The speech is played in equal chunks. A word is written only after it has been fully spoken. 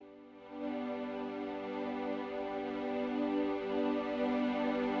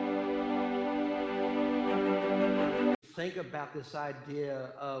think about this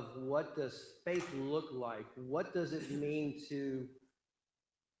idea of what does faith look like? What does it mean to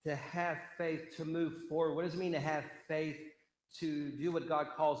have faith to move forward? What does it mean to have faith to do what God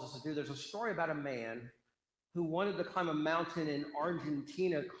calls us to do? There's a story about a man who wanted to climb a mountain in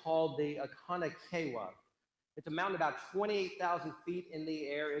Argentina called the Aconcagua. It's a mountain about 28,000 feet in the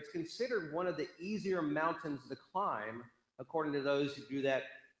air. It's considered one of the easier mountains to climb, according to those who do that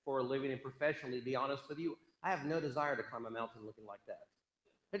for a living and professionally. To be honest with you, I have no desire to climb a mountain looking like that.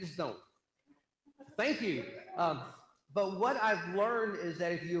 I just don't. Thank you. But what I've learned is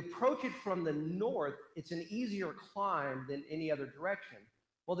that if you approach it from the north, it's an easier climb than any other direction.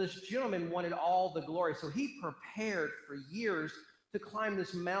 Well, this gentleman wanted all the glory, so he prepared for years to climb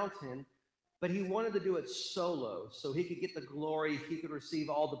this mountain, but he wanted to do it solo so he could get the glory, he could receive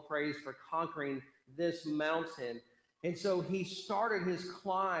all the praise for conquering this mountain. And so he started his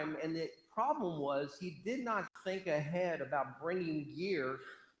climb, and the problem was he did not think ahead about bringing gear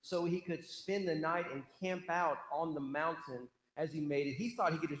so he could spend the night and camp out on the mountain as he made it. He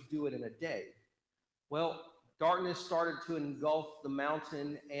thought he could just do it in a day. Well, darkness started to engulf the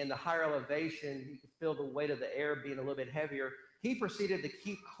mountain, and the higher elevation, he could feel the weight of the air being a little bit heavier. He proceeded to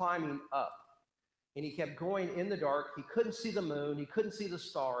keep climbing up, and he kept going in the dark. He couldn't see the moon, he couldn't see the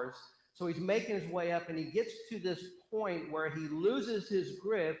stars. So he's making his way up, and he gets to this point where he loses his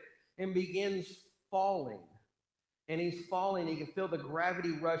grip and begins falling. And he's falling, he can feel the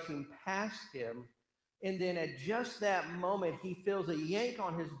gravity rushing past him. And then at just that moment, he feels a yank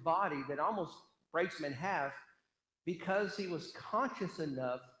on his body that almost breaks him in half because he was conscious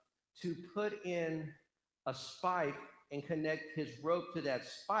enough to put in a spike and connect his rope to that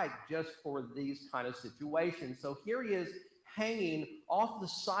spike just for these kind of situations. So here he is hanging off the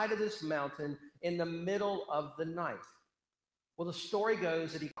side of this mountain in the middle of the night. Well, the story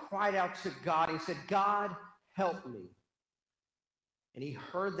goes that he cried out to God. He said, God, help me. And he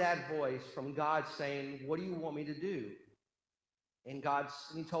heard that voice from God saying, what do you want me to do? And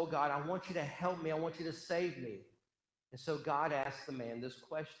he told God, I want you to help me. I want you to save me. And so God asked the man this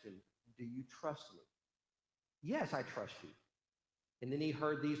question, do you trust me? Yes, I trust you. And then he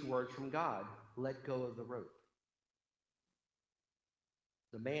heard these words from God, let go of the rope.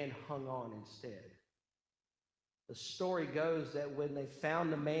 The man hung on instead. The story goes that when they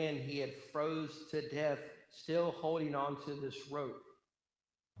found the man, he had froze to death, still holding on to this rope.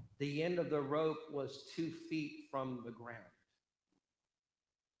 The end of the rope was 2 feet from the ground.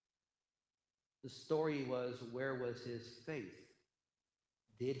 The story was, where was his faith?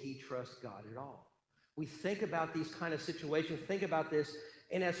 Did he trust God at all? We think about these kind of situations, think about this,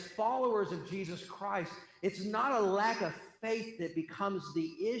 and as followers of Jesus Christ, it's not a lack of faith that becomes the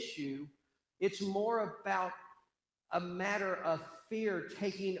issue. It's more about a matter of fear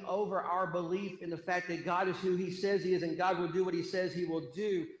taking over our belief in the fact that God is who he says he is and God will do what he says he will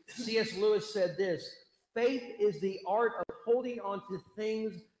do. C.S. Lewis said this, faith is the art of holding on to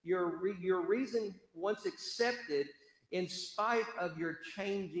things your reason once accepted in spite of your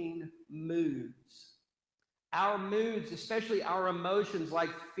changing moods. Our moods, especially our emotions like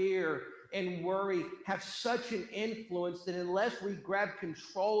fear and worry, have such an influence that unless we grab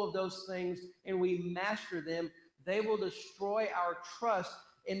control of those things and we master them, they will destroy our trust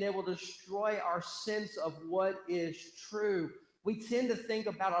and they will destroy our sense of what is true. We tend to think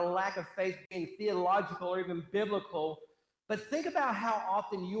about a lack of faith being theological or even biblical, but think about how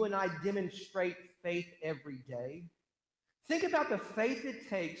often you and I demonstrate faith every day. Think about the faith it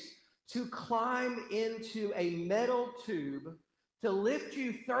takes to climb into a metal tube to lift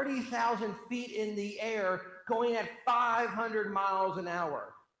you 30,000 feet in the air going at 500 miles an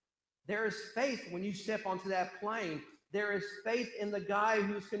hour. There is faith when you step onto that plane. There is faith in the guy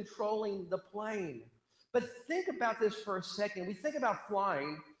who's controlling the plane. But think about this for a second. We think about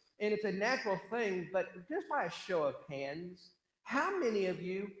flying, and it's a natural thing, but just by a show of hands, how many of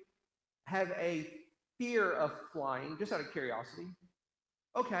you have a fear of flying, just out of curiosity?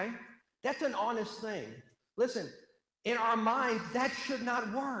 Okay, that's an honest thing. Listen, in our minds, that should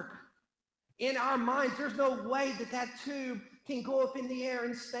not work. In our minds, there's no way that that tube can go up in the air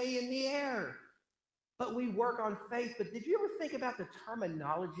and stay in the air. But we work on faith. But did you ever think about the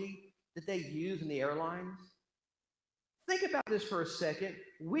terminology that they use in the airlines? Think about this for a second.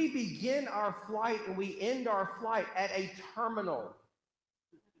 We begin our flight and we end our flight at a terminal.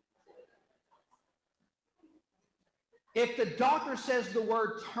 If the doctor says the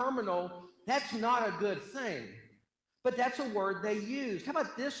word terminal, that's not a good thing. But that's a word they use. How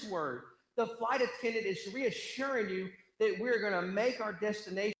about this word? The flight attendant is reassuring you that we're going to make our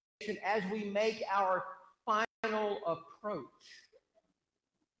destination as we make our final approach.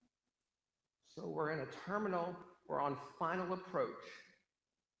 So we're in a terminal or on final approach.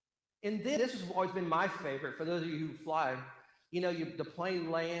 And then this has always been my favorite for those of you who fly. The plane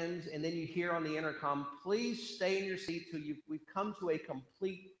lands, and then you hear on the intercom, please stay in your seat till we've come to a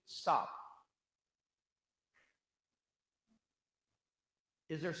complete stop.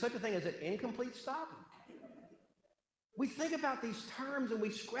 Is there such a thing as an incomplete stop? We think about these terms and we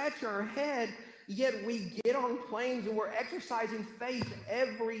scratch our head, yet we get on planes and we're exercising faith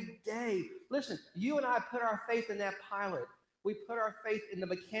every day. Listen, you and I put our faith in that pilot. We put our faith in the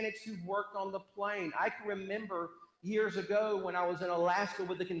mechanics who worked on the plane. I can remember years ago when I was in Alaska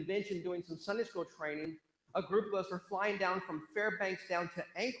with the convention doing some Sunday school training, a group of us were flying down from Fairbanks down to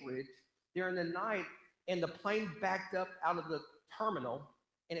Anchorage during the night, and the plane backed up out of the terminal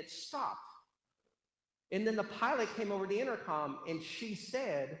and it stopped. And then the pilot came over the intercom and she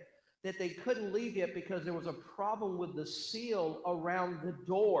said that they couldn't leave yet because there was a problem with the seal around the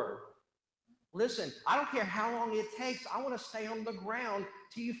door. Listen, I don't care how long it takes. I want to stay on the ground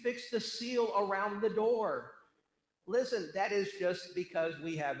till you fix the seal around the door. Listen, that is just because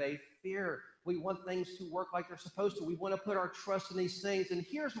we have a fear. We want things to work like they're supposed to. We want to put our trust in these things. And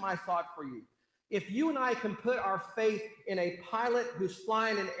here's my thought for you. If you and I can put our faith in a pilot who's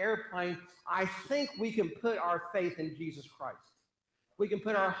flying an airplane, I think we can put our faith in Jesus Christ. We can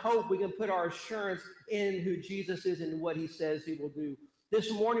put our hope, we can put our assurance in who Jesus is and what he says he will do.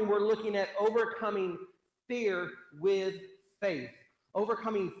 This morning, we're looking at overcoming fear with faith.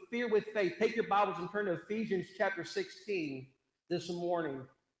 Overcoming fear with faith. Take your Bibles and turn to Ephesians chapter 16 this morning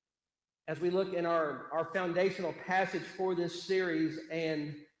as we look in our foundational passage for this series.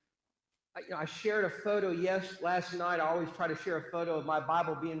 And I shared a photo last night. I always try to share a photo of my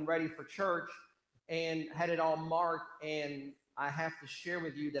Bible being ready for church and had it all marked. And I have to share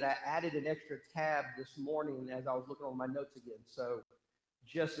with you that I added an extra tab this morning as I was looking over my notes again. So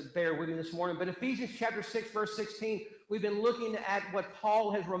just bear with me this morning. But Ephesians chapter 6, verse 16, we've been looking at what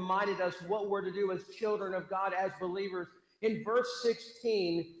Paul has reminded us what we're to do as children of God, as believers. In verse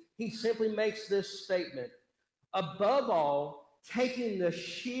 16, he simply makes this statement: above all, taking the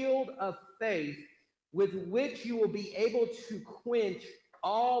shield of faith with which you will be able to quench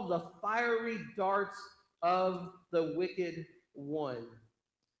all the fiery darts of the wicked one.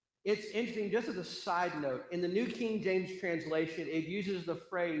 It's interesting, just as a side note, in the New King James translation, it uses the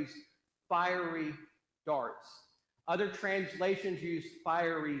phrase fiery darts. Other translations use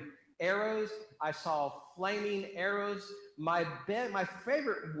fiery arrows. I saw flaming arrows. My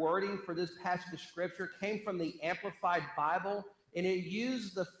favorite wording for this passage of scripture came from the Amplified Bible, and it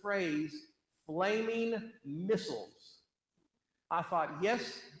used the phrase flaming missiles. I thought,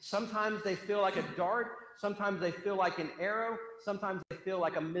 yes, sometimes they feel like a dart, sometimes they feel like an arrow, sometimes they feel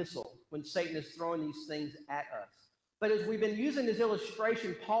like a missile when Satan is throwing these things at us. But as we've been using this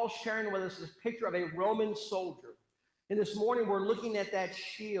illustration, Paul's sharing with us this picture of a Roman soldier. And this morning we're looking at that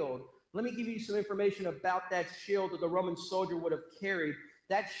shield. Let me give you some information about that shield that the Roman soldier would have carried.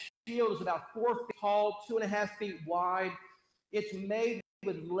 That shield is about 4 feet tall, 2.5 feet wide. It's made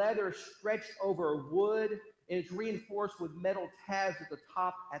with leather stretched over wood, and it's reinforced with metal tabs at the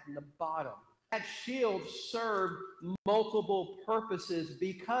top and the bottom. That shield served multiple purposes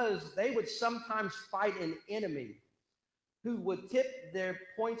because they would sometimes fight an enemy who would tip their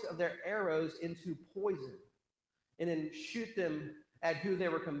points of their arrows into poison and then shoot them at who they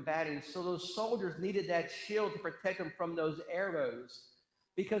were combating. So those soldiers needed that shield to protect them from those arrows,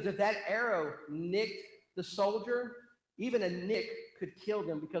 because if that arrow nicked the soldier, even a nick could kill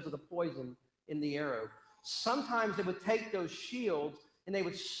them because of the poison in the arrow. Sometimes they would take those shields and they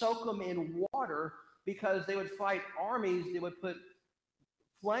would soak them in water because they would fight armies. They would put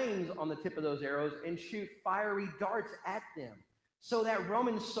flames on the tip of those arrows and shoot fiery darts at them. So that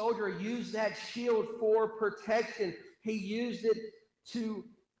Roman soldier used that shield for protection. He used it to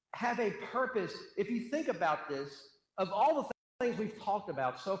have a purpose. If you think about this, of all the things we've talked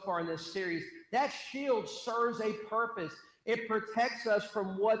about so far in this series, that shield serves a purpose. It protects us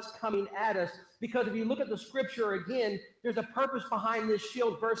from what's coming at us. Because if you look at the scripture again, there's a purpose behind this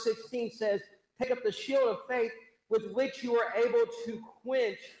shield. Verse 16 says, take up the shield of faith with which you are able to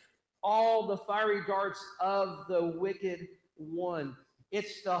quench all the fiery darts of the wicked one.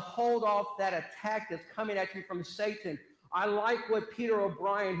 It's to hold off that attack that's coming at you from Satan. I like what Peter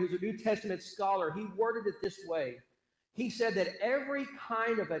O'Brien, who's a New Testament scholar, he worded it this way. He said that every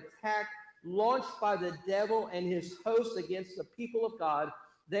kind of attack launched by the devil and his host against the people of God,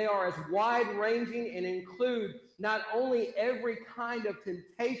 they are as wide-ranging and include not only every kind of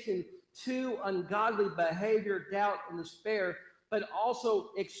temptation to ungodly behavior, doubt, and despair, but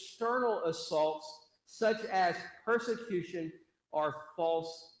also external assaults such as persecution or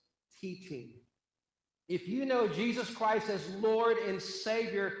false teaching. If you know Jesus Christ as Lord and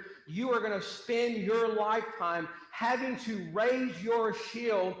Savior, you are going to spend your lifetime having to raise your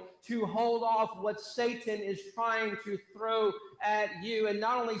shield to hold off what Satan is trying to throw at you. And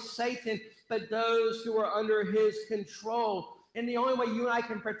not only Satan, but those who are under his control. And the only way you and I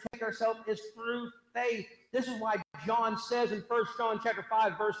can protect ourselves is through faith. This is why John says in 1 John chapter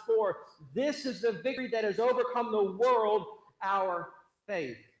 5, verse 4, this is the victory that has overcome the world, our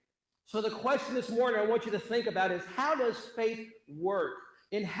faith. So the question this morning I want you to think about is, how does faith work?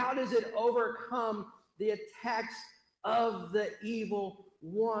 And how does it overcome the attacks of the evil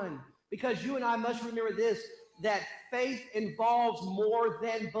one? Because you and I must remember this, that faith involves more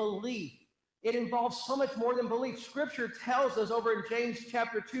than belief. It involves so much more than belief. Scripture tells us over in James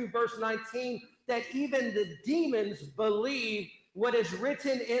chapter 2, verse 19, that even the demons believe what is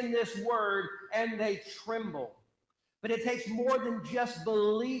written in this word and they tremble. But it takes more than just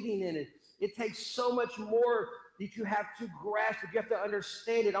believing in it. It takes so much more that you have to grasp it. You have to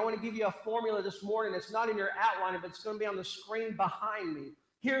understand it. I want to give you a formula this morning. It's not in your outline, but it's going to be on the screen behind me.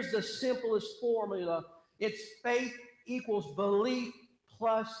 Here's the simplest formula. It's faith equals belief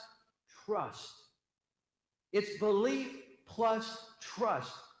plus trust. It's belief plus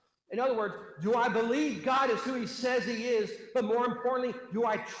trust. In other words, do I believe God is who he says he is? But more importantly, do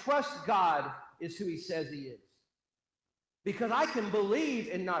I trust God is who he says he is? Because I can believe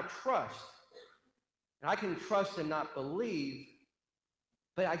and not trust. And I can trust and not believe,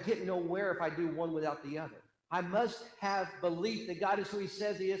 but I get nowhere if I do one without the other. I must have belief that God is who he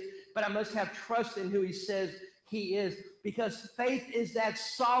says he is, but I must have trust in who he says he is, because faith is that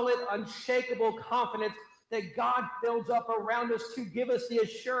solid, unshakable confidence that God builds up around us to give us the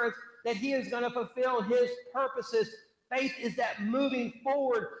assurance that he is going to fulfill his purposes. Faith is that moving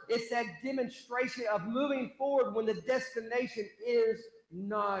forward. It's that demonstration of moving forward when the destination is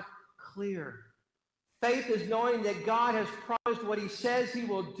not clear. Faith is knowing that God has promised what he says he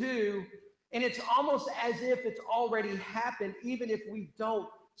will do, and it's almost as if it's already happened, even if we don't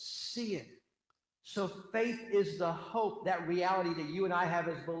see it. So faith is the hope, that reality that you and I have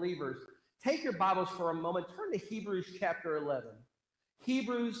as believers. Take your Bibles for a moment. Turn to Hebrews chapter 11.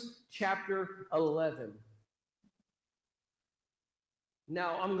 Hebrews chapter 11.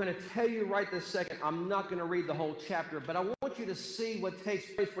 Now, I'm going to tell you right this second, I'm not going to read the whole chapter, but I want you to see what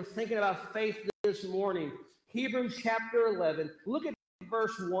takes place. We're thinking about faith this morning. Hebrews chapter 11. Look at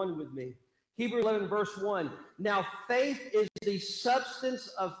verse 1 with me. Hebrews 11, verse 1. Now, faith is the substance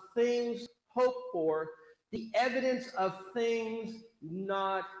of things hoped for, the evidence of things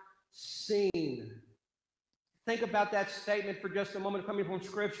not seen. Think about that statement for just a moment coming from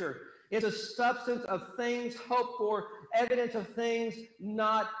Scripture. It's a substance of things hoped for, evidence of things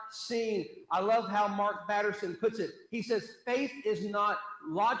not seen. I love how Mark Batterson puts it. He says, faith is not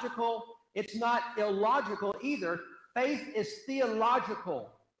logical. It's not illogical either. Faith is theological.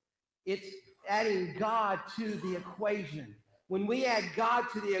 It's adding God to the equation. When we add God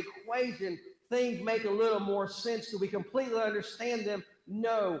to the equation, things make a little more sense. Do we completely understand them?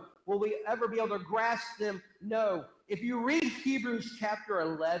 No. Will we ever be able to grasp them? No. If you read Hebrews chapter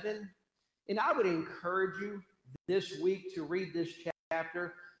 11, and I would encourage you this week to read this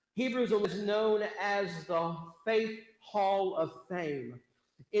chapter. Hebrews was known as the Faith Hall of Fame.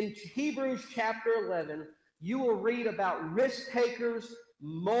 In Hebrews chapter 11, you will read about risk takers,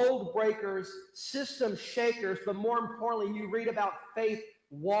 mold breakers, system shakers, but more importantly, you read about faith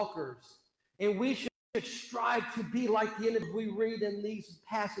walkers. And we should strive to be like the individuals we read in these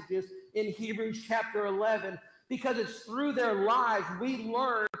passages in Hebrews chapter 11, because it's through their lives we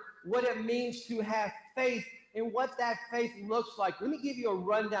learn what it means to have faith and what that faith looks like. Let me give you a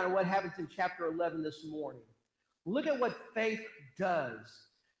rundown of what happens in chapter 11 this morning. Look at what faith does,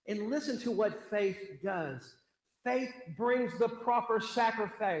 and listen to what faith does. Faith brings the proper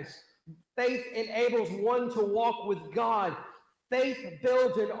sacrifice. Faith enables one to walk with God. Faith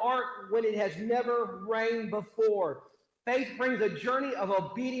builds an ark when it has never rained before. Faith brings a journey of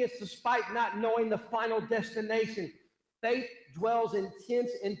obedience despite not knowing the final destination. Faith dwells in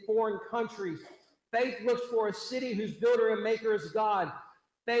tents in foreign countries. Faith looks for a city whose builder and maker is God.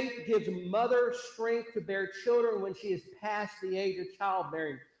 Faith gives mother strength to bear children when she is past the age of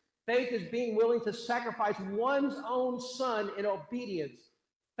childbearing. Faith is being willing to sacrifice one's own son in obedience.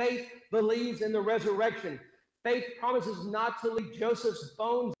 Faith believes in the resurrection. Faith promises not to leave Joseph's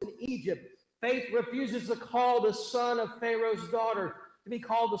bones in Egypt. Faith refuses to call the son of Pharaoh's daughter, to be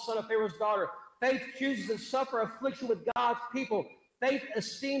called the son of Pharaoh's daughter. Faith chooses to suffer affliction with God's people. Faith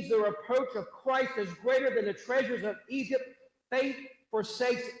esteems the reproach of Christ as greater than the treasures of Egypt. Faith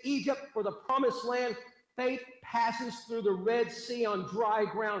forsakes Egypt for the promised land. Faith passes through the Red Sea on dry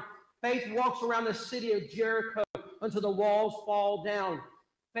ground. Faith walks around the city of Jericho until the walls fall down.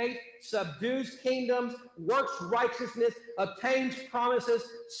 Faith subdues kingdoms, works righteousness, obtains promises,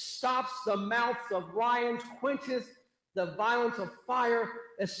 stops the mouths of lions, quenches the violence of fire,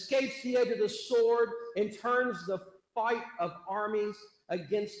 escapes the edge of the sword, and turns the fight of armies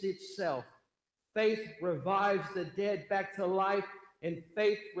against itself. Faith revives the dead back to life, and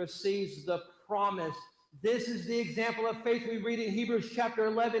faith receives the promise. This is the example of faith we read in Hebrews chapter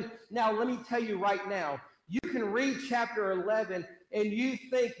 11. Now, let me tell you right now, you can read chapter 11 and you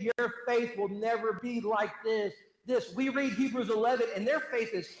think your faith will never be like this. We read Hebrews 11 and their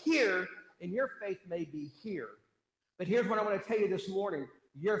faith is here and your faith may be here. But here's what I want to tell you this morning.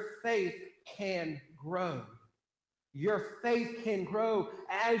 Your faith can grow. Your faith can grow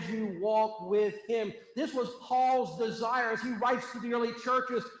as you walk with him. This was Paul's desire as he writes to the early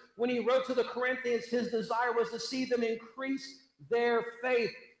churches. When he wrote to the Corinthians, his desire was to see them increase their faith.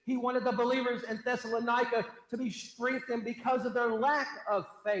 He wanted the believers in Thessalonica to be strengthened because of their lack of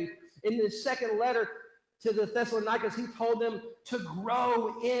faith. In his second letter to the Thessalonians, he told them to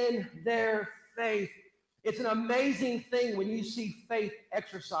grow in their faith. It's an amazing thing when you see faith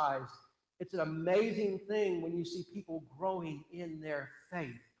exercised. It's an amazing thing when you see people growing in their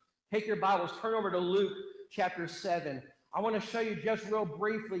faith. Take your Bibles, turn over to Luke chapter 7. I want to show you just real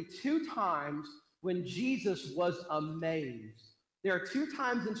briefly 2 times when Jesus was amazed. There are 2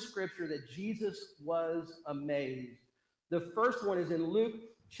 times in Scripture that Jesus was amazed. The first one is in Luke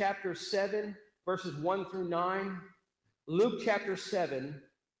chapter 7, verses 1 through 9. Luke chapter 7,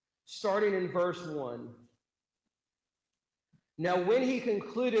 starting in verse 1. Now, when he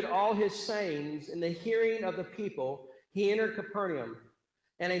concluded all his sayings in the hearing of the people, he entered Capernaum.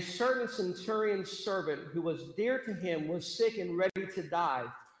 And a certain centurion's servant who was dear to him was sick and ready to die.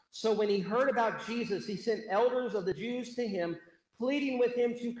 So when he heard about Jesus, he sent elders of the Jews to him, pleading with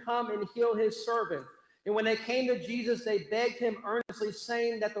him to come and heal his servant. And when they came to Jesus, they begged him earnestly,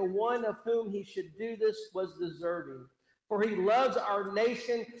 saying that the one of whom he should do this was deserving. For he loves our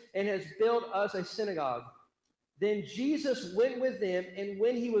nation and has built us a synagogue. Then Jesus went with them, and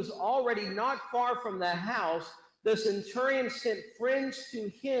when he was already not far from the house, the centurion sent friends to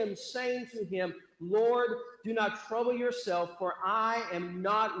him, saying to him, Lord, do not trouble yourself, for I am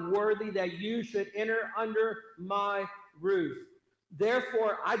not worthy that you should enter under my roof.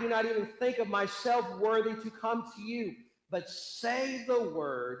 Therefore, I do not even think of myself worthy to come to you, but say the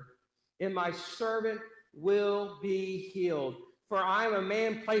word, and my servant will be healed. For I am a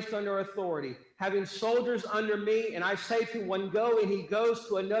man placed under authority, having soldiers under me, and I say to one, go, and he goes,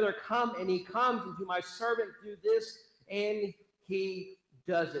 to another, come, and he comes, and to my servant, do this, and he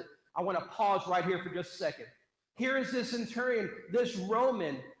does it. I want to pause right here for just a second. Here is this centurion, this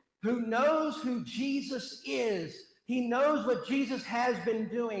Roman, who knows who Jesus is. He knows what Jesus has been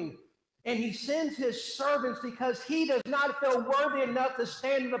doing. And he sends his servants because he does not feel worthy enough to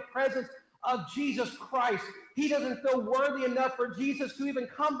stand in the presence of Jesus Christ. He doesn't feel worthy enough for Jesus to even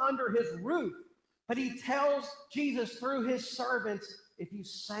come under his roof. But he tells Jesus through his servants, if you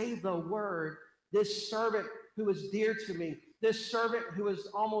say the word, this servant who is dear to me, this servant who is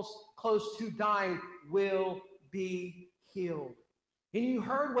almost close to dying will be healed. And you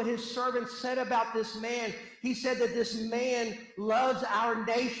heard what his servant said about this man. He said that this man loves our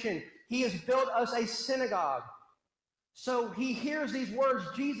nation. He has built us a synagogue. So he hears these words.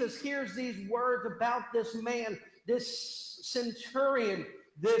 Jesus hears these words about this man, this centurion,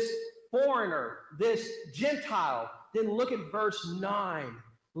 this foreigner, this Gentile. Then look at verse 9.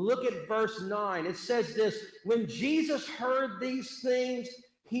 Look at verse 9. It says this, when Jesus heard these things,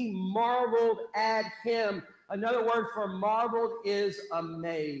 he marveled at him. Another word for marveled is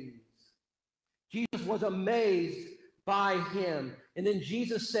amazed. Jesus was amazed by him. And then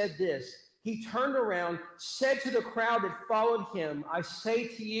Jesus said this. He turned around, said to the crowd that followed him, I say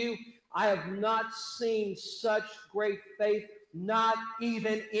to you, I have not seen such great faith, not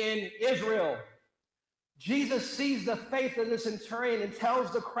even in Israel. Jesus sees the faith of the centurion and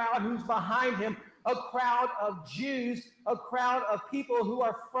tells the crowd who's behind him, a crowd of Jews, a crowd of people who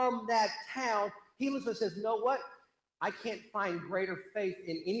are from that town. He looks and says, you know what? I can't find greater faith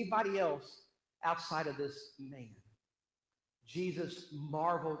in anybody else outside of this man. Jesus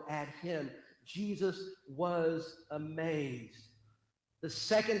marveled at him. Jesus was amazed. The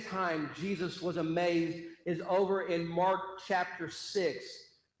second time Jesus was amazed is over in Mark chapter 6.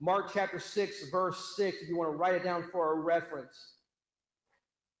 Mark chapter 6, verse 6, if you want to write it down for a reference.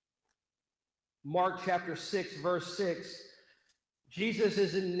 Mark chapter 6, verse 6. Jesus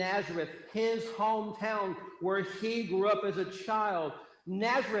is in Nazareth, his hometown where he grew up as a child.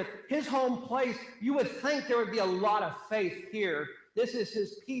 Nazareth, his home place, you would think there would be a lot of faith here. This is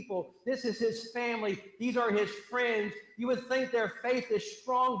his people. This is his family. These are his friends. You would think their faith is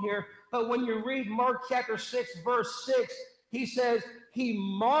strong here. But when you read Mark chapter 6, verse 6, he says, he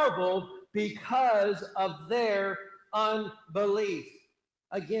marveled because of their unbelief.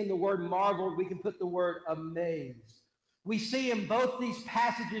 Again, the word marveled, we can put the word amazed. We see in both these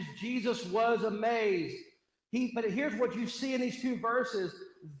passages, Jesus was amazed. But here's what you see in these two verses.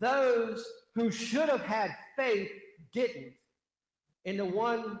 Those who should have had faith didn't. And the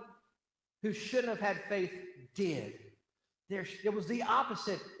one who shouldn't have had faith did. It was the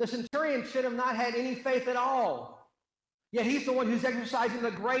opposite. The centurion should have not had any faith at all. Yet he's the one who's exercising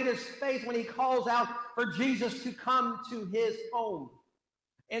the greatest faith when he calls out for Jesus to come to his home.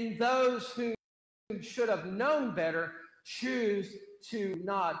 And those who should have known better choose to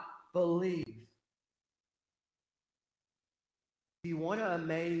not believe. Do you want to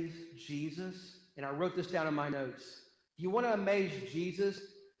amaze Jesus? And I wrote this down in my notes. Do you want to amaze Jesus?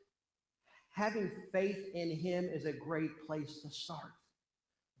 Having faith in him is a great place to start.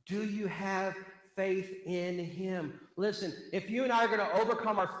 Do you have faith in him? Listen, if you and I are going to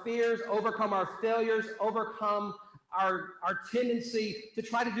overcome our fears, overcome our failures, overcome our tendency to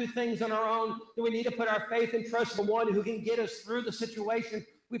try to do things on our own, then we need to put our faith and trust in the one who can get us through the situation.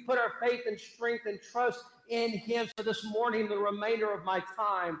 We put our faith and strength and trust in him. So this morning, the remainder of my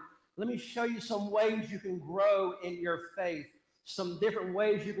time, let me show you some ways you can grow in your faith. Some different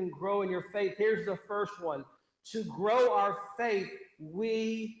ways you can grow in your faith. Here's the first one. To grow our faith,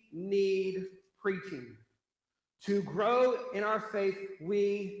 we need preaching. To grow in our faith,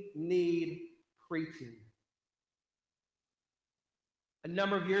 we need preaching. A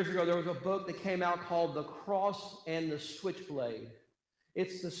number of years ago, there was a book that came out called The Cross and the Switchblade.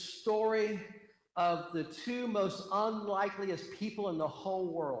 It's the story of the two most unlikeliest people in the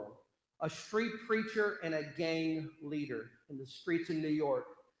whole world, a street preacher and a gang leader in the streets of New York.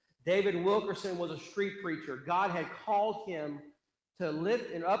 David Wilkerson was a street preacher. God had called him to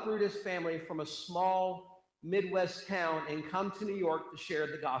lift and uproot his family from a small Midwest town and come to New York to share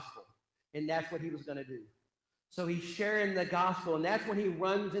the gospel. And that's what he was going to do. So he's sharing the gospel, and that's when he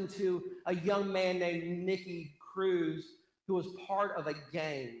runs into a young man named Nicky Cruz, who was part of a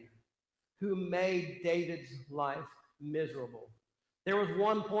gang who made David's life miserable. There was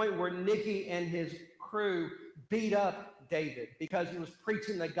one point where Nicky and his crew beat up David because he was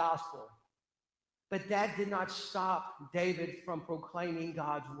preaching the gospel. But that did not stop David from proclaiming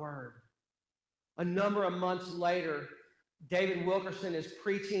God's word. A number of months later, David Wilkerson is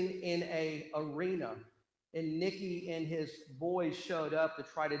preaching in an arena, and Nicky and his boys showed up to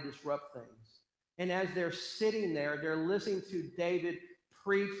try to disrupt things. And as they're sitting there, they're listening to David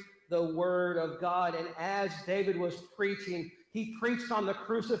preach the word of God. And as David was preaching, he preached on the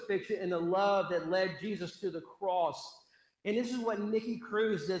crucifixion and the love that led Jesus to the cross. And this is what Nicky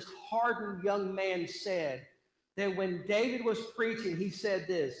Cruz, this hardened young man, said, that when David was preaching, he said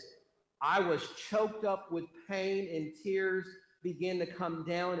this: I was choked up with pain and tears began to come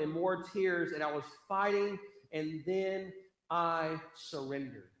down and more tears, and I was fighting, and then I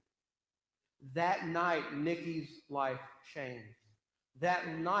surrendered. That night, Nicky's life changed.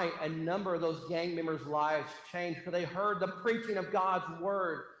 That night, a number of those gang members' lives changed because they heard the preaching of God's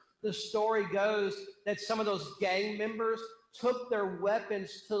word. The story goes that some of those gang members took their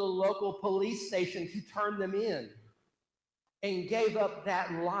weapons to the local police station to turn them in and gave up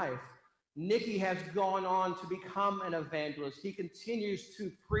that life. Nicky has gone on to become an evangelist. He continues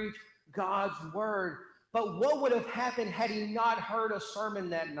to preach God's word. But what would have happened had he not heard a sermon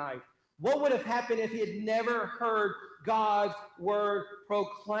that night? What would have happened if he had never heard God's word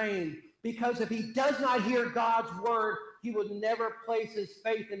proclaimed? Because if he does not hear God's word, he would never place his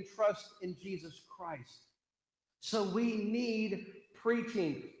faith and trust in Jesus Christ. So we need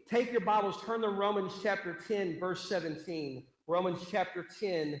preaching. Take your Bibles, turn to Romans chapter 10, verse 17. Romans chapter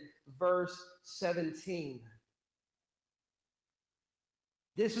 10, verse 17.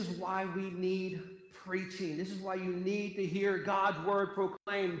 This is why we need preaching. This is why you need to hear God's word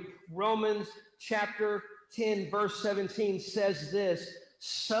proclaimed. Romans chapter 10, verse 17 says this: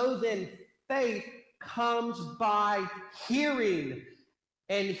 so then faith comes by hearing,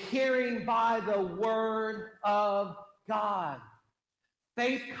 and hearing by the word of God.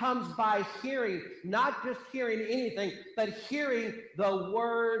 Faith comes by hearing, not just hearing anything, but hearing the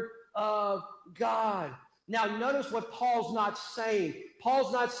word of God. Now, notice what Paul's not saying.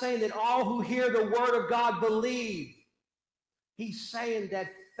 Paul's not saying that all who hear the word of God believe. He's saying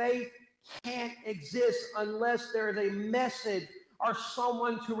that faith can't exist unless there is a message or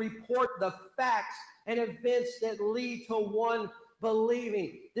someone to report the facts and events that lead to one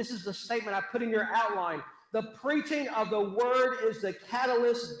believing. This is the statement I put in your outline. The preaching of the word is the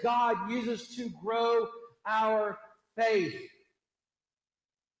catalyst God uses to grow our faith.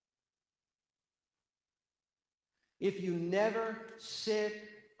 If you never sit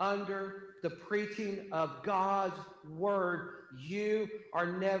under the preaching of God's word, you are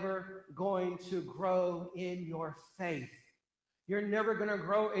never going to grow in your faith. You're never going to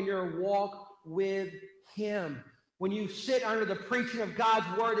grow in your walk with him. When you sit under the preaching of God's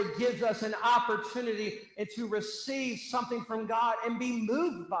word, it gives us an opportunity to receive something from God and be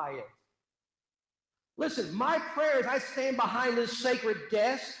moved by it. Listen, my prayer as I stand behind this sacred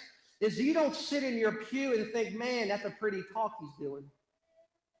desk is you don't sit in your pew and think, man, that's a pretty talk he's doing.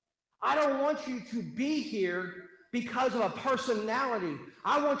 I don't want you to be here because of a personality.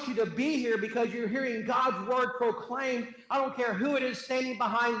 I want you to be here because you're hearing God's word proclaimed. I don't care who it is standing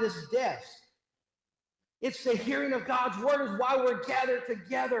behind this desk. It's the hearing of God's word is why we're gathered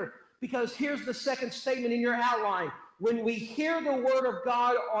together. Because here's the second statement in your outline. When we hear the word of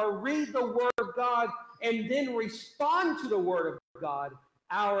God or read the word of God and then respond to the word of God,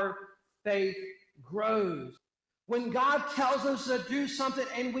 our faith grows. When God tells us to do something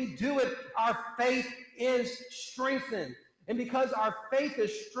and we do it, our faith is strengthened. And because our faith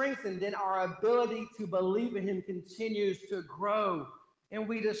is strengthened, then our ability to believe in him continues to grow. And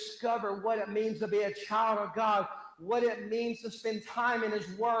we discover what it means to be a child of God, what it means to spend time in his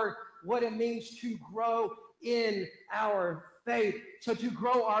word, what it means to grow in our faith. So to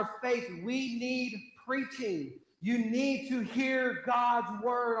grow our faith, we need preaching. You need to hear God's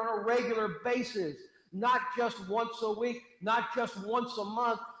word on a regular basis, not just once a week, not just once a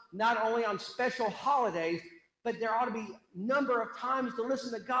month, not only on special holidays, but there ought to be a number of times to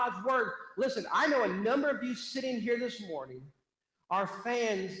listen to God's word. Listen, I know a number of you sitting here this morning are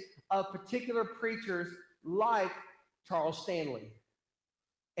fans of particular preachers like Charles Stanley,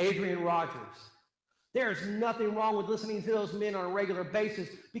 Adrian Rogers. There's nothing wrong with listening to those men on a regular basis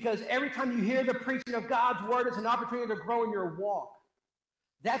because every time you hear the preaching of God's word, it's an opportunity to grow in your walk.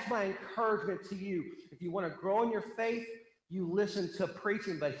 That's my encouragement to you. If you want to grow in your faith, you listen to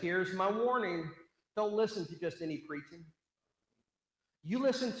preaching. But here's my warning. Don't listen to just any preaching. You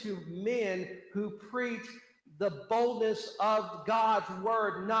listen to men who preach the boldness of God's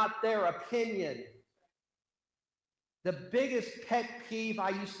word, not their opinion. The biggest pet peeve I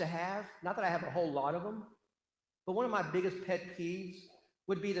used to have, not that I have a whole lot of them, but one of my biggest pet peeves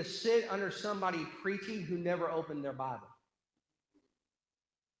would be to sit under somebody preaching who never opened their Bible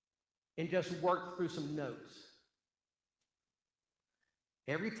and just work through some notes.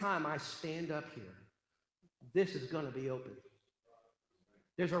 Every time I stand up here, this is going to be open.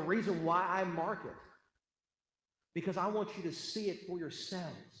 There's a reason why I mark it. Because I want you to see it for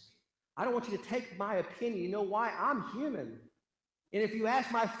yourselves. I don't want you to take my opinion. You know why? I'm human. And if you ask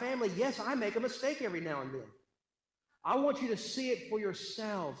my family, yes, I make a mistake every now and then. I want you to see it for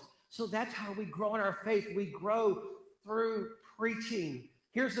yourselves. So that's how we grow in our faith. We grow through preaching.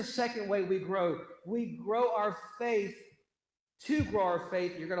 Here's the second way we grow. We grow our faith. To grow our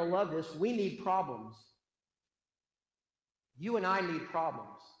faith, you're going to love this, we need problems. You and I need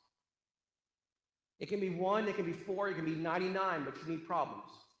problems. It can be 1, it can be 4, it can be 99, but you need problems.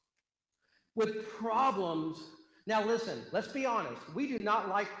 With problems, now listen, let's be honest. We do not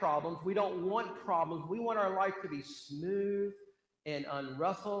like problems. We don't want problems. We want our life to be smooth and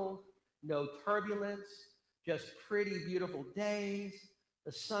unruffled, no turbulence, just pretty, beautiful days,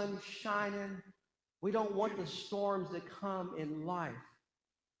 the sun shining. We don't want the storms that come in life.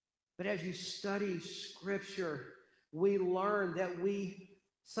 But as you study Scripture, we learn that we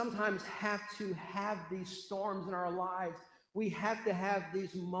sometimes have to have these storms in our lives. We have to have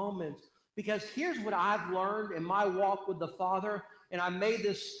these moments. Because here's what I've learned in my walk with the Father, and I made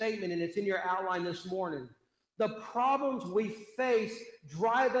this statement, and it's in your outline this morning. The problems we face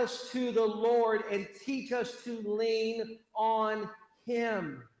drive us to the Lord and teach us to lean on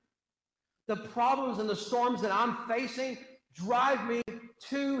Him. The problems and the storms that I'm facing drive me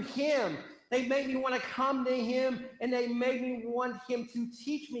to Him. They make me want to come to Him, and they make me want Him to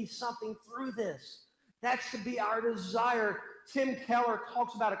teach me something through this. That should be our desire. Tim Keller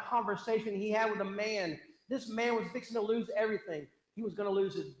talks about a conversation he had with a man. This man was fixing to lose everything. He was going to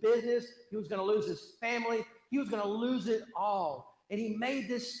lose his business. He was going to lose his family. He was going to lose it all. And he made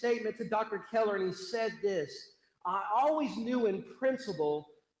this statement to Dr. Keller, and he said this: I always knew in principle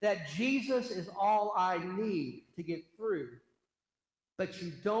that Jesus is all I need to get through. But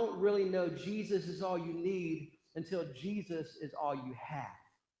you don't really know Jesus is all you need until Jesus is all you have.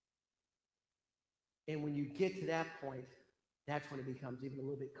 And when you get to that point, that's when it becomes even a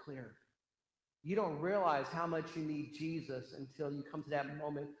little bit clearer. You don't realize how much you need Jesus until you come to that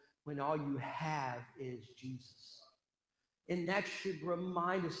moment when all you have is Jesus. And that should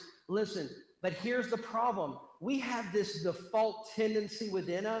remind us, listen, but here's the problem. We have this default tendency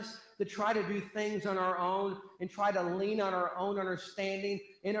within us to try to do things on our own and try to lean on our own understanding.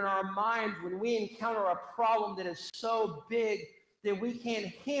 And in our minds, when we encounter a problem that is so big that we can't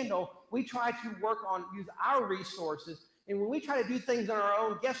handle, we try to use our resources. And when we try to do things on our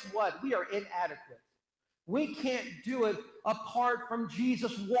own, guess what? We are inadequate. We can't do it apart from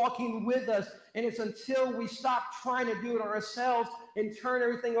Jesus walking with us. And it's until we stop trying to do it ourselves and turn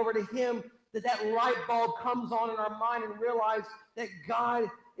everything over to him that light bulb comes on in our mind and realize that God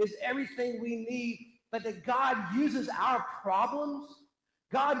is everything we need, but that God uses our problems.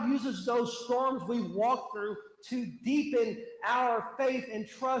 God uses those storms we walk through to deepen our faith and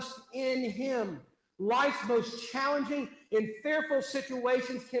trust in him. Life's most challenging and fearful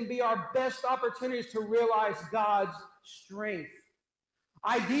situations can be our best opportunities to realize God's strength.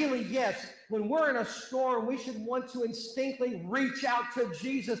 Ideally, yes, when we're in a storm, we should want to instinctively reach out to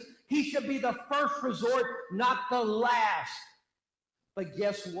Jesus. He should be the first resort, not the last. But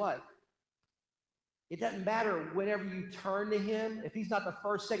guess what? It doesn't matter whenever you turn to him, if he's not the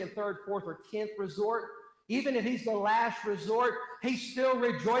first, second, third, fourth, or 10th resort. Even if he's the last resort, he still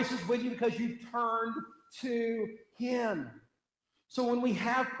rejoices with you because you've turned to him. So when we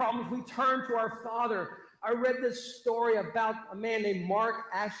have problems, we turn to our Father. I read this story about a man named Mark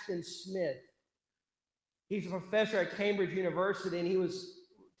Ashton Smith. He's a professor at Cambridge University, and he was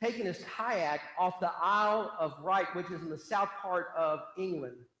taking his kayak off the Isle of Wight, which is in the south part of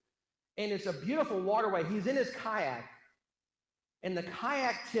England. And it's a beautiful waterway. He's in his kayak, and the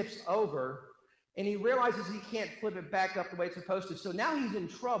kayak tips over, and he realizes he can't flip it back up the way it's supposed to. So now he's in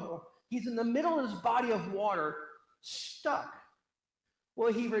trouble. He's in the middle of this body of water, stuck.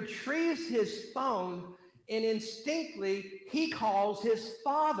 Well, he retrieves his phone, and instinctively, he calls his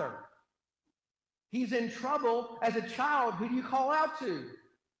father. He's in trouble. As a child, who do you call out to?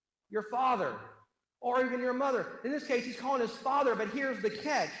 Your father, or even your mother. In this case, he's calling his father, but here's the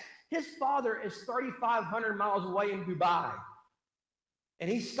catch. His father is 3,500 miles away in Dubai, and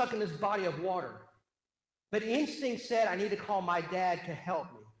he's stuck in this body of water. But instinct said, I need to call my dad to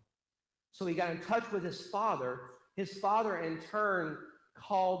help me. So he got in touch with his father. His father, in turn,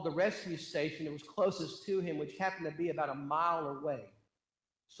 called the rescue station that was closest to him, which happened to be about a mile away.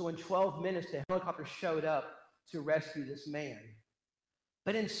 So in 12 minutes, the helicopter showed up to rescue this man.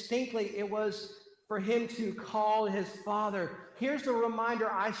 But instinctively, it was for him to call his father. Here's the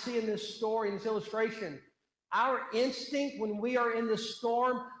reminder I see in this story, in this illustration. Our instinct when we are in the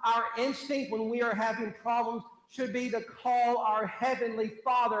storm, our instinct when we are having problems should be to call our Heavenly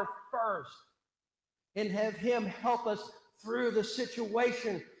Father first and have him help us through the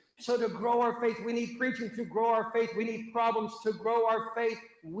situation. So to grow our faith, we need preaching to grow our faith. We need problems to grow our faith.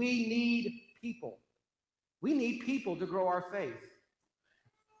 We need people. We need people to grow our faith.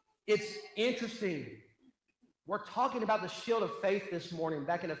 It's interesting. We're talking about the shield of faith this morning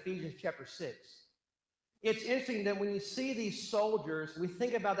back in Ephesians chapter 6. It's interesting that when you see these soldiers, we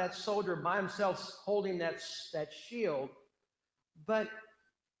think about that soldier by himself holding that shield. But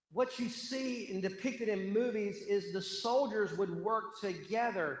what you see and depicted in movies is the soldiers would work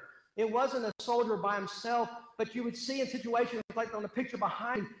together. It wasn't a soldier by himself, but you would see in situations like on the picture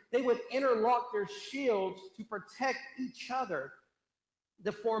behind, they would interlock their shields to protect each other.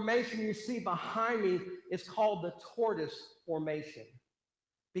 The formation you see behind me is called the tortoise formation,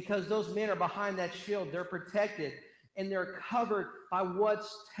 because those men are behind that shield. They're protected and they're covered by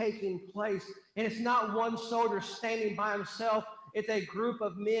what's taking place. And it's not one soldier standing by himself. It's a group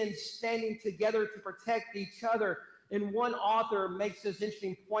of men standing together to protect each other. And one author makes this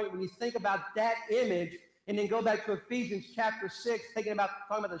interesting point when you think about that image and then go back to Ephesians chapter 6, talking about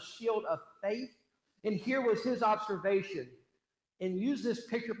the shield of faith. And here was his observation. And use this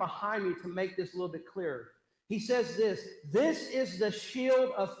picture behind me to make this a little bit clearer. He says this is the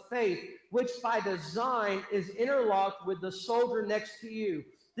shield of faith, which by design is interlocked with the soldier next to you.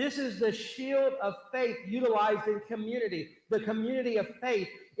 This is the shield of faith utilized in community, the community of faith.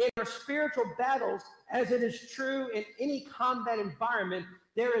 In our spiritual battles, as it is true in any combat environment,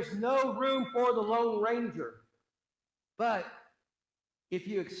 there is no room for the Lone Ranger. But if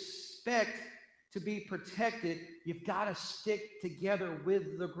you expect to be protected, you've got to stick together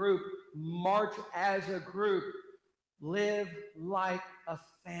with the group, march as a group, live like a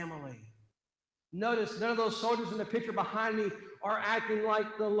family. Notice none of those soldiers in the picture behind me are acting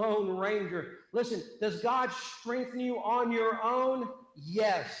like the Lone Ranger. Listen, does God strengthen you on your own?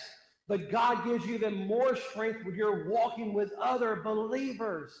 Yes. But God gives you even more strength when you're walking with other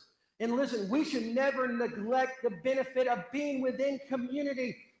believers. And listen, we should never neglect the benefit of being within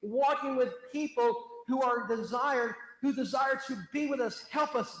community. walking with people who desire to be with us,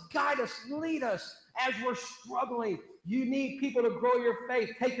 help us, guide us, lead us as we're struggling. You need people to grow your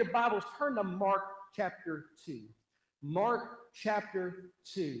faith. Take your Bibles, turn to Mark chapter 2. Mark chapter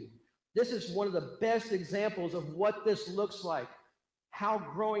 2. This is one of the best examples of what this looks like. How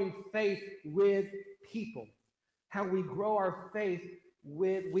growing faith with people. How we grow our faith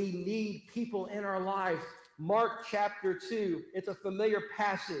we need people in our lives. Mark chapter 2. It's a familiar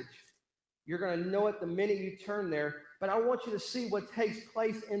passage. You're going to know it the minute you turn there. But I want you to see what takes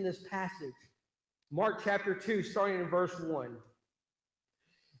place in this passage. Mark chapter 2, starting in verse 1.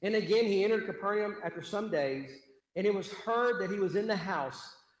 And again, he entered Capernaum after some days, and it was heard that he was in the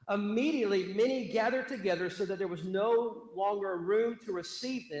house. Immediately, many gathered together so that there was no longer room to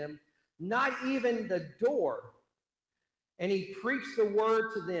receive them, not even the door. And he preached the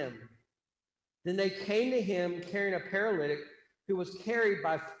word to them. Then they came to him carrying a paralytic who was carried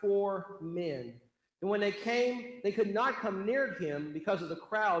by 4 men. And when they came, they could not come near him because of the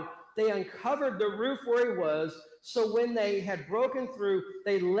crowd. They uncovered the roof where he was. So when they had broken through,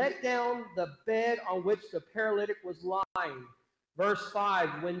 they let down the bed on which the paralytic was lying. Verse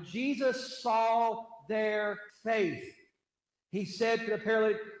 5, when Jesus saw their faith, he said to the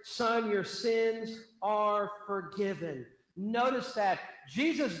paralytic, son, your sins are forgiven. Notice that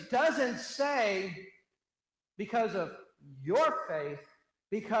Jesus doesn't say because of your faith,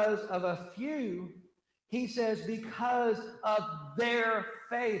 because of a few. He says because of their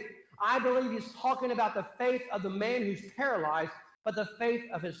faith. I believe he's talking about the faith of the man who's paralyzed, but the faith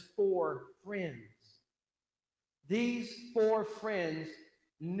of his 4 friends. These 4 friends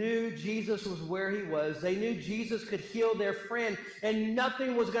knew Jesus was where he was. They knew Jesus could heal their friend, and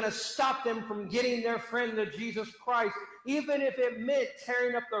nothing was going to stop them from getting their friend to Jesus Christ, even if it meant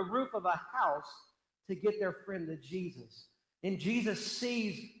tearing up the roof of a house to get their friend to Jesus. And Jesus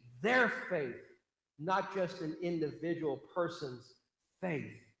sees their faith, not just an individual person's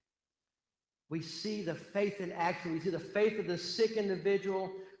faith. We see the faith in action. We see the faith of the sick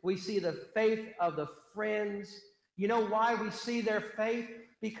individual. We see the faith of the friends. You know why we see their faith?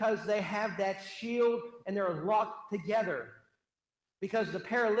 Because they have that shield and they're locked together. Because the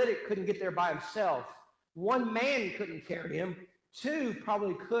paralytic couldn't get there by himself. 1 man couldn't carry him. 2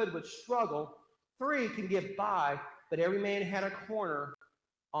 probably could, but struggle. 3 can get by, but every man had a corner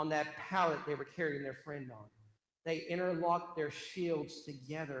on that pallet they were carrying their friend on. They interlocked their shields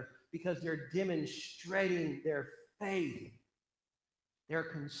together because they're demonstrating their faith, their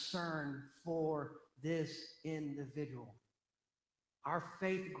concern for this individual. Our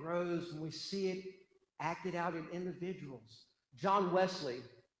faith grows when we see it acted out in individuals. John Wesley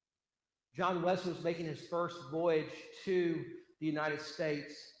was making his first voyage to the United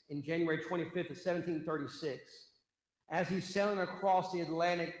States in January 25th of 1736. As he's sailing across the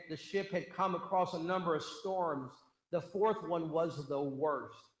Atlantic, the ship had come across a number of storms. The 4th one was the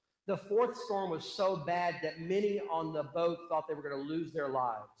worst. The 4th storm was so bad that many on the boat thought they were going to lose their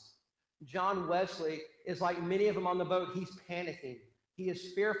lives. John Wesley is like many of them on the boat. He's panicking. He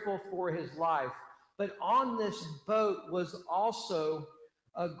is fearful for his life. But on this boat was also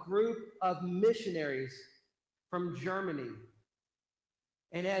a group of missionaries from Germany.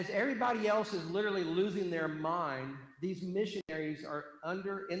 And as everybody else is literally losing their mind, these missionaries are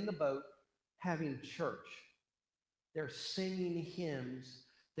in the boat having church. They're singing hymns.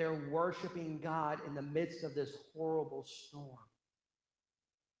 They're worshiping God in the midst of this horrible storm.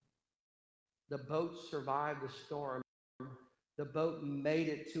 The boat survived the storm. The boat made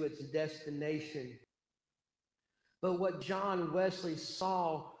it to its destination. But what John Wesley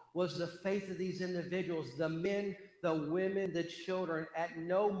saw was the faith of these individuals, the men, the women, the children. At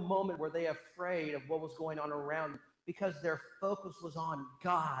no moment were they afraid of what was going on around them because their focus was on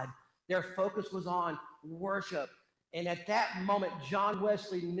God. Their focus was on worship. And at that moment, John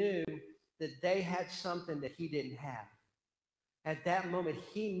Wesley knew that they had something that he didn't have. At that moment,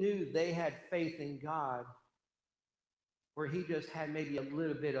 he knew they had faith in God, where he just had maybe a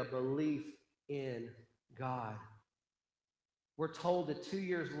little bit of belief in God. We're told that 2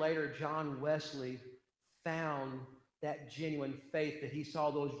 years later, John Wesley found that genuine faith that he saw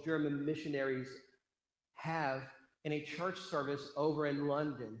those German missionaries have in a church service over in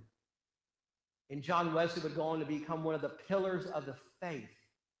London. And John Wesley would go on to become one of the pillars of the faith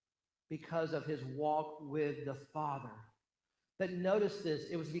because of his walk with the Father. But notice this,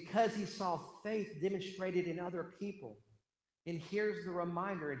 it was because he saw faith demonstrated in other people. And here's the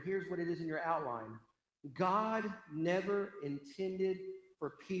reminder, and here's what it is in your outline. God never intended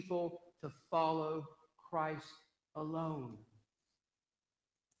for people to follow Christ alone.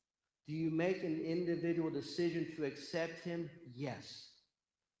 Do you make an individual decision to accept him? Yes.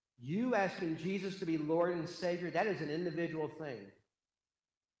 You asking Jesus to be Lord and Savior, that is an individual thing.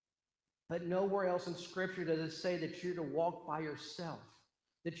 But nowhere else in Scripture does it say that you're to walk by yourself,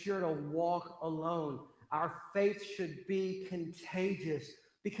 that you're to walk alone. Our faith should be contagious,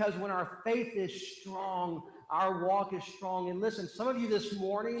 because when our faith is strong, our walk is strong. And listen, some of you this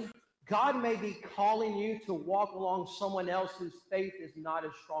morning, God may be calling you to walk along someone else whose faith is not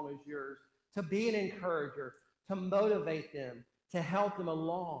as strong as yours, to be an encourager, to motivate them, to help them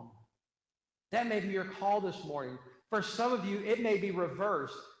along. That may be your call this morning. For some of you, it may be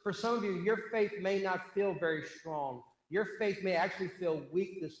reversed. For some of you, your faith may not feel very strong. Your faith may actually feel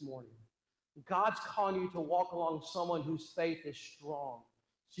weak this morning. God's calling you to walk along someone whose faith is strong,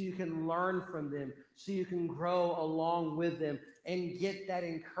 so you can learn from them, so you can grow along with them and get that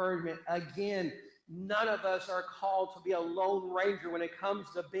encouragement. Again, none of us are called to be a lone ranger when it comes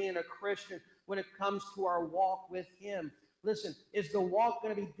to being a Christian, when it comes to our walk with Him. Listen, is the walk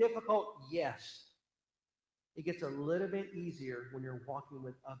going to be difficult? Yes. It gets a little bit easier when you're walking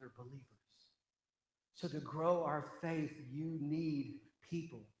with other believers. So to grow our faith, you need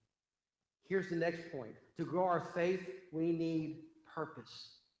people. Here's the next point. To grow our faith, we need purpose.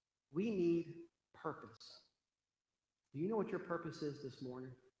 We need purpose. Do you know what your purpose is this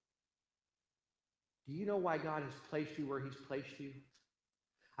morning? Do you know why God has placed you where He's placed you?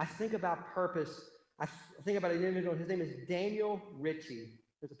 I think about purpose. I think about an individual. His name is Daniel Ritchie.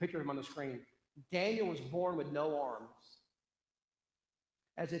 There's a picture of him on the screen. Daniel was born with no arms.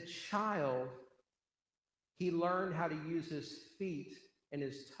 As a child, he learned how to use his feet and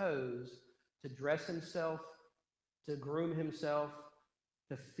his toes to dress himself, to groom himself,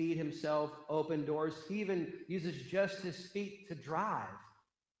 to feed himself, open doors. He even uses just his feet to drive.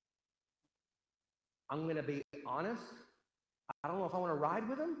 I'm going to be honest. I don't know if I want to ride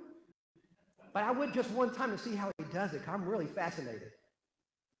with him, but I would just one time to see how he does it, because I'm really fascinated.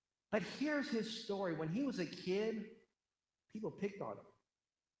 But here's his story. When he was a kid, people picked on him.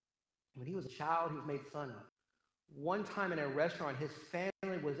 When he was a child, he was made fun of. One time in a restaurant, his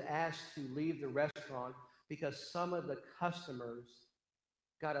family was asked to leave the restaurant because some of the customers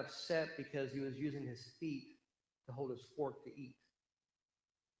got upset because he was using his feet to hold his fork to eat.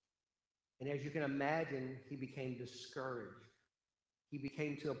 And as you can imagine, he became discouraged. He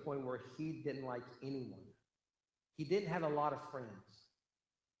became to a point where he didn't like anyone. He didn't have a lot of friends.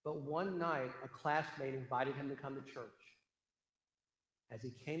 But one night, a classmate invited him to come to church. As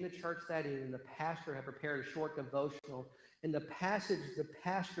he came to church that evening, the pastor had prepared a short devotional. And the passage the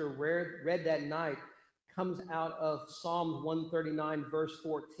pastor read that night comes out of Psalm 139, verse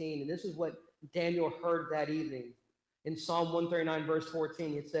 14. And this is what Daniel heard that evening. In Psalm 139, verse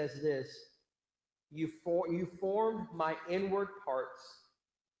 14, it says this: You formed my inward parts.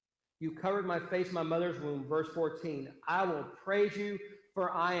 You covered my face in my mother's womb. Verse 14, I will praise you,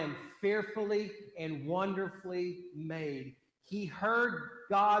 for I am fearfully and wonderfully made. He heard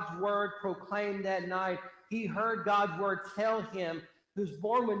God's word proclaimed that night. He heard God's word tell him, who's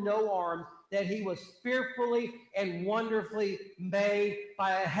born with no arms, that he was fearfully and wonderfully made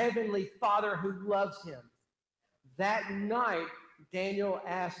by a heavenly Father who loves him. That night, Daniel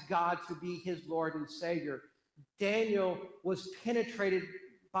asked God to be his Lord and Savior. Daniel was penetrated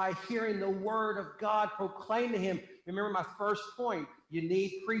by hearing the word of God proclaimed to him. Remember my first point, you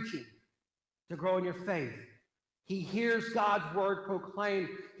need preaching to grow in your faith. He hears God's word proclaimed.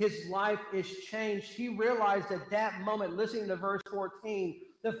 His life is changed. He realized at that moment, listening to verse 14,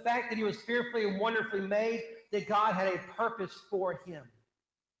 the fact that he was fearfully and wonderfully made, that God had a purpose for him.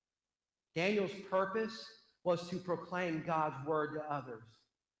 Daniel's purpose was to proclaim God's word to others.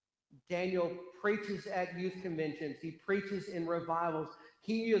 Daniel preaches at youth conventions. He preaches in revivals.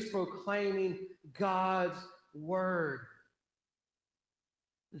 He is proclaiming God's word.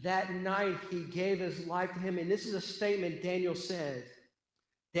 That night, he gave his life to him. And this is a statement Daniel says.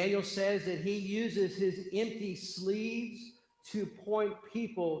 Daniel says that he uses his empty sleeves to point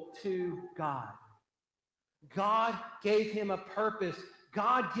people to God. God gave him a purpose.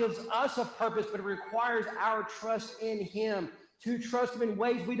 God gives us a purpose, but it requires our trust in him, to trust him in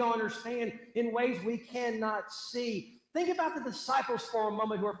ways we don't understand, in ways we cannot see. Think about the disciples for a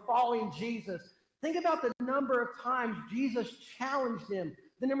moment who are following Jesus. Think about the number of times Jesus challenged them,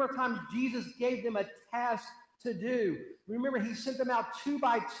 the number of times Jesus gave them a task to do. Remember, he sent them out 2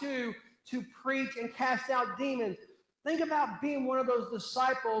 by 2 to preach and cast out demons. Think about being one of those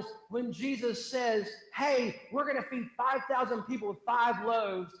disciples when Jesus says, hey, we're going to feed 5,000 people with 5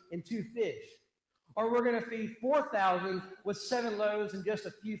 loaves and 2 fish. Or we're going to feed 4,000 with 7 loaves and just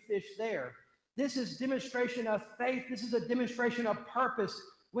a few fish there. This is demonstration of faith. This is a demonstration of purpose.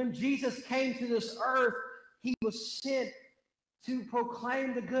 When Jesus came to this earth, he was sent to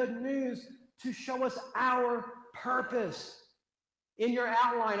proclaim the good news, to show us our purpose. In your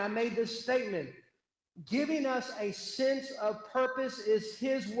outline, I made this statement. Giving us a sense of purpose is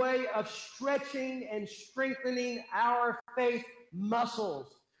his way of stretching and strengthening our faith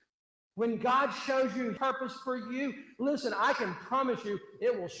muscles. When God shows you purpose for you, listen, I can promise you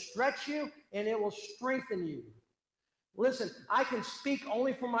it will stretch you and it will strengthen you. Listen, I can speak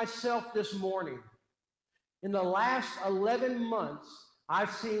only for myself this morning. In the last 11 months,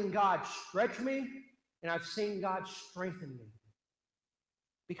 I've seen God stretch me and I've seen God strengthen me.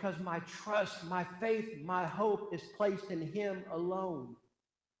 Because my trust, my faith, my hope is placed in him alone.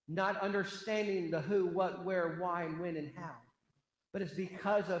 Not understanding the who, what, where, why, and when, and how. But it's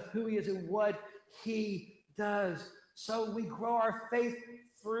because of who he is and what he does. So we grow our faith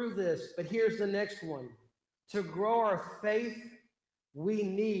through this. But here's the next one. To grow our faith, we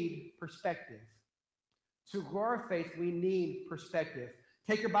need perspective. To grow our faith, we need perspective.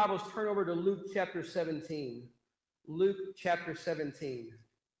 Take your Bibles, turn over to Luke chapter 17. Luke chapter 17.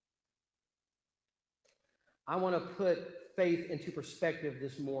 I want to put faith into perspective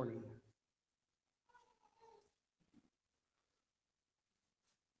this morning.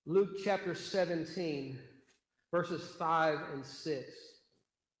 Luke chapter 17, verses 5 and 6.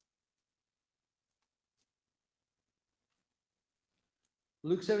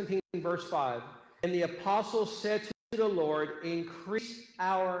 Luke 17, verse 5. And the apostles said to the Lord, increase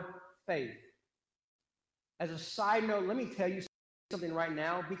our faith. As a side note, let me tell you something right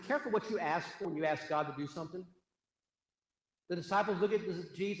now. Be careful what you ask for when you ask God to do something. The disciples look at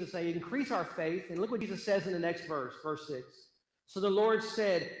Jesus, say, increase our faith. And look what Jesus says in the next verse, verse 6. So the Lord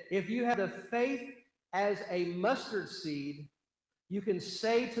said, if you have the faith as a mustard seed, you can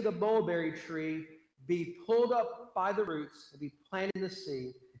say to the mulberry tree, be pulled up by the roots and be planted in the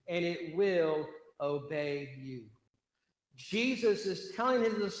sea, and it will obey you. Jesus is telling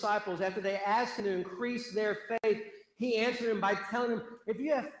his disciples, after they asked him to increase their faith, he answered them by telling them, if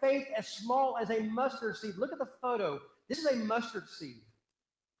you have faith as small as a mustard seed, look at the photo. This is a mustard seed.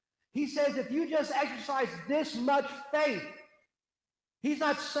 He says, if you just exercise this much faith, he's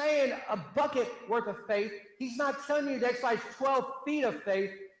not saying a bucket worth of faith. He's not telling you to exercise 12 feet of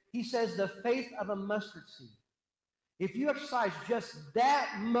faith. He says the faith of a mustard seed. If you exercise just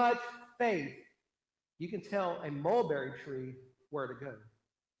that much faith, you can tell a mulberry tree where to go.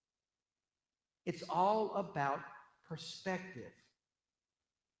 It's all about perspective.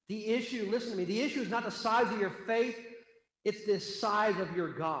 The issue, listen to me, the issue is not the size of your faith, it's the size of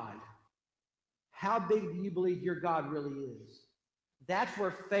your God. How big do you believe your God really is? That's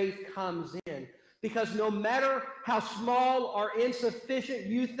where faith comes in. Because no matter how small or insufficient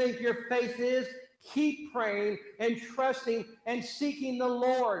you think your faith is, keep praying and trusting and seeking the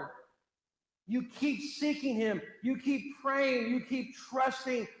Lord. You keep seeking him. You keep praying. You keep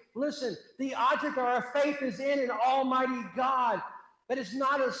trusting. Listen, the object of our faith is in an almighty God. But it's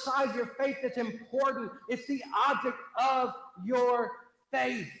not the size of your faith that's important. It's the object of your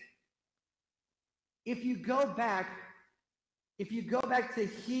faith. If you go back to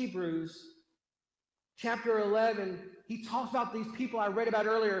Hebrews chapter 11, he talks about these people I read about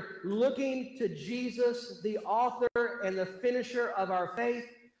earlier, looking to Jesus, the author and the finisher of our faith,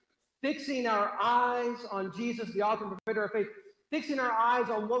 fixing our eyes on Jesus, the author and perfecter of our faith, fixing our eyes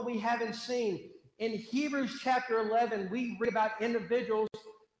on what we haven't seen. In Hebrews chapter 11, we read about individuals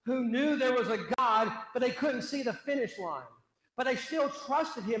who knew there was a God, but they couldn't see the finish line. But they still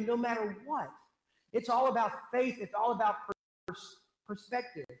trusted him no matter what. It's all about faith. It's all about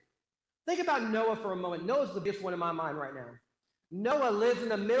perspective. Think about Noah for a moment. Noah's the biggest one in my mind right now. Noah lives in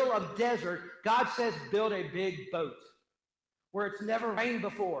the middle of desert. God says, build a big boat where it's never rained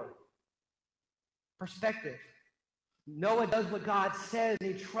before. Perspective. Noah does what God says,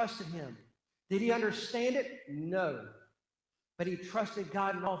 and he trusted him. Did he understand it? No. But he trusted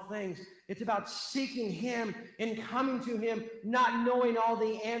God in all things. It's about seeking him and coming to him, not knowing all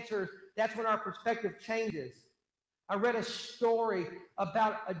the answers. That's when our perspective changes. I read a story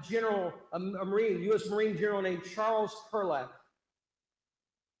about a general, a Marine, U.S. Marine general named Charles Kerlak.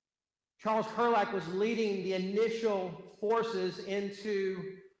 Charles Kerlak was leading the initial forces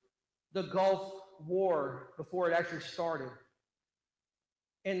into the Gulf War before it actually started.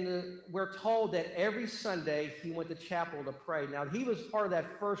 And we're told that every Sunday he went to chapel to pray. Now, he was part of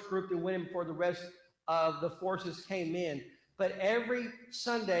that first group that went in before the rest of the forces came in. But every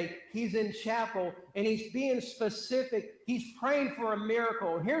Sunday he's in chapel and he's being specific. He's praying for a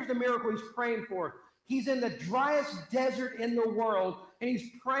miracle. And here's the miracle he's praying for. He's in the driest desert in the world, and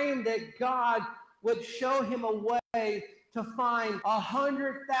he's praying that God would show him a way to find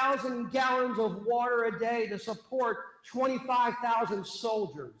 100,000 gallons of water a day to support 25,000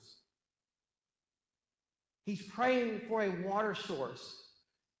 soldiers. He's praying for a water source.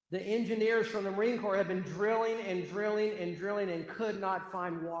 The engineers from the Marine Corps have been drilling and drilling and drilling and could not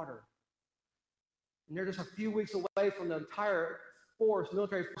find water. And they're just a few weeks away from the entire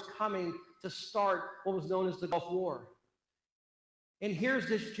military force coming to start what was known as the Gulf War. And here's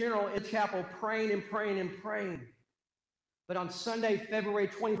this general in chapel praying and praying and praying. But on Sunday, February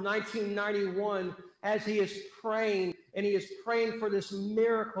 20, 1991, as he is praying, and he is praying for this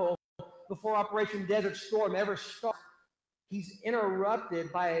miracle before Operation Desert Storm ever starts, he's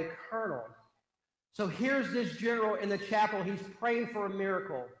interrupted by a colonel. So here's this general in the chapel. He's praying for a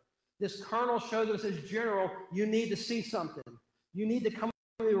miracle. This colonel shows us, as general, you need to see something. You need to come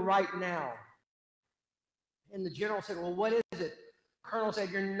to me right now. And the general said, well, what is it? The colonel said,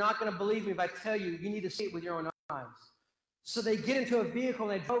 you're not going to believe me if I tell you. You need to see it with your own eyes. So they get into a vehicle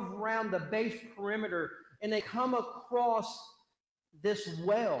and they drove around the base perimeter and they come across this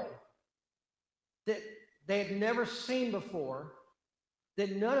well that they had never seen before,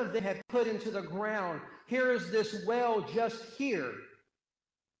 that none of them had put into the ground. Here is this well just here.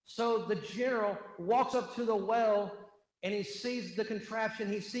 So the general walks up to the well and he sees the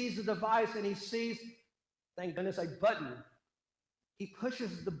contraption, he sees the device, and he sees, thank goodness, a button. He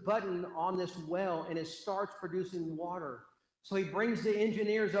pushes the button on this well and it starts producing water. So he brings the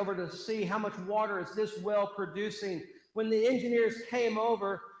engineers over to see how much water is this well producing. When the engineers came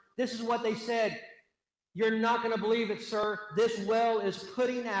over, this is what they said. You're not going to believe it, sir. This well is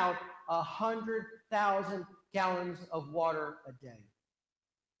putting out 100,000 gallons of water a day.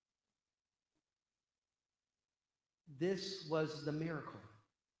 This was the miracle.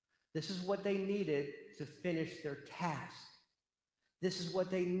 This is what they needed to finish their task. This is what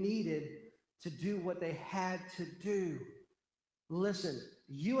they needed to do what they had to do. Listen,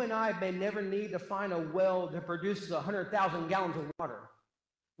 you and I may never need to find a well that produces 100,000 gallons of water.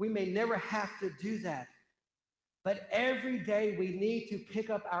 We may never have to do that. But every day we need to pick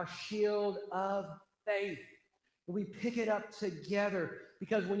up our shield of faith. We pick it up together,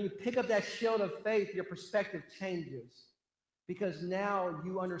 because when you pick up that shield of faith, your perspective changes. Because now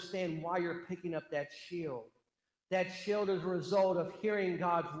you understand why you're picking up that shield. That shield is a result of hearing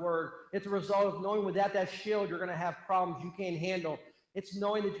God's word. It's a result of knowing without that shield, you're going to have problems you can't handle. It's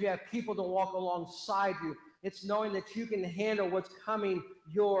knowing that you have people to walk alongside you. It's knowing that you can handle what's coming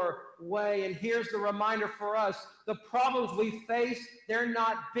your way. And here's the reminder for us. The problems we face, they're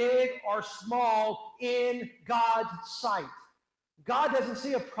not big or small in God's sight. God doesn't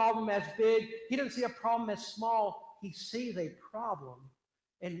see a problem as big. He doesn't see a problem as small. He sees a problem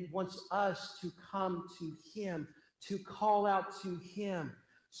and wants us to come to him, to call out to him.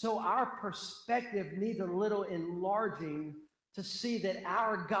 So our perspective needs a little enlarging to see that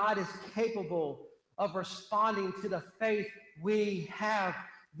our God is capable of responding to the faith we have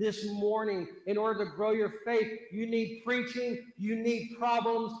this morning. In order to grow your faith, you need preaching, you need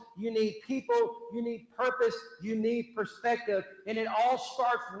problems, you need people, you need purpose, you need perspective. And it all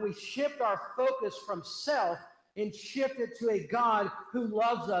starts when we shift our focus from self and shift it to a God who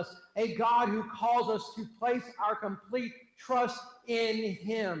loves us, a God who calls us to place our complete trust in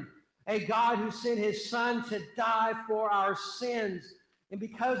him, a God who sent his son to die for our sins. And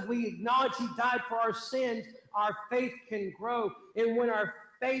because we acknowledge he died for our sins, our faith can grow. And when our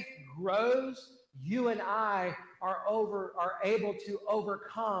faith grows, you and I are able to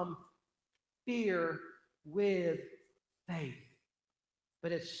overcome fear with faith.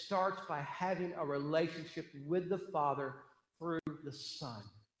 But it starts by having a relationship with the Father through the Son.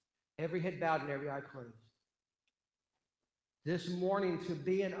 Every head bowed and every eye closed. This morning, to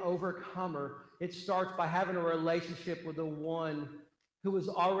be an overcomer, it starts by having a relationship with the one who is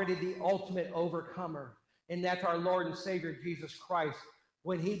already the ultimate overcomer, and that's our Lord and Savior, Jesus Christ.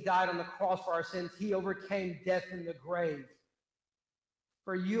 When he died on the cross for our sins, he overcame death in the grave.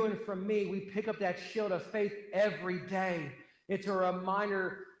 For you and for me, we pick up that shield of faith every day. It's a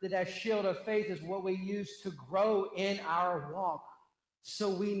reminder that that shield of faith is what we use to grow in our walk. So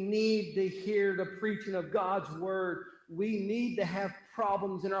we need to hear the preaching of God's word. We need to have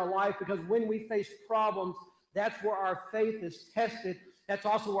problems in our life, because when we face problems, that's where our faith is tested. That's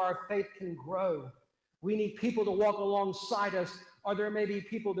also where our faith can grow. We need people to walk alongside us, or there may be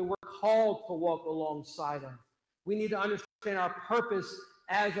people that we're called to walk alongside of. We need to understand our purpose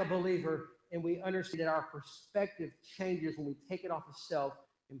as a believer, and we understand that our perspective changes when we take it off of self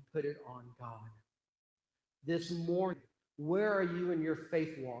and put it on God. This morning, where are you in your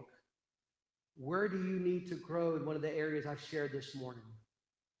faith walk? Where do you need to grow in one of the areas I've shared this morning?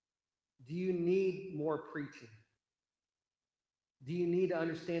 Do you need more preaching? Do you need to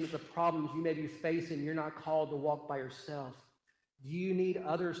understand that the problems you may be facing, you're not called to walk by yourself? Do you need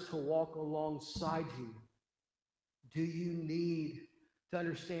others to walk alongside you? Do you need to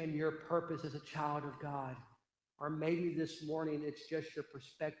understand your purpose as a child of God? Or maybe this morning it's just your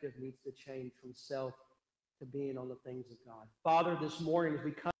perspective needs to change from self to being on the things of God. Father, this morning as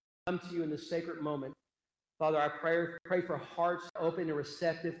we come to you in this sacred moment, Father, I pray for hearts open and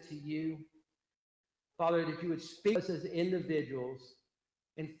receptive to you. Father, that you would speak to us as individuals.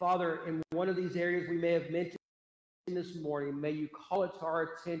 And Father, in one of these areas we may have mentioned this morning, may you call it to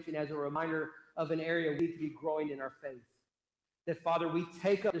our attention as a reminder of an area we need to be growing in our faith. That, Father, we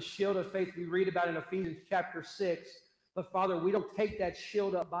take up the shield of faith we read about in Ephesians chapter 6. But, Father, we don't take that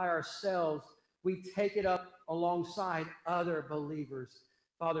shield up by ourselves. We take it up alongside other believers.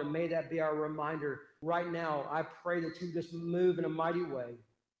 Father, may that be our reminder. Right now, I pray that you just move in a mighty way.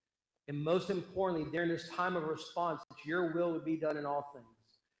 And most importantly, during this time of response, that your will would be done in all things.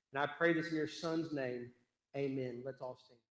 And I pray this in your Son's name. Amen. Let's all stand.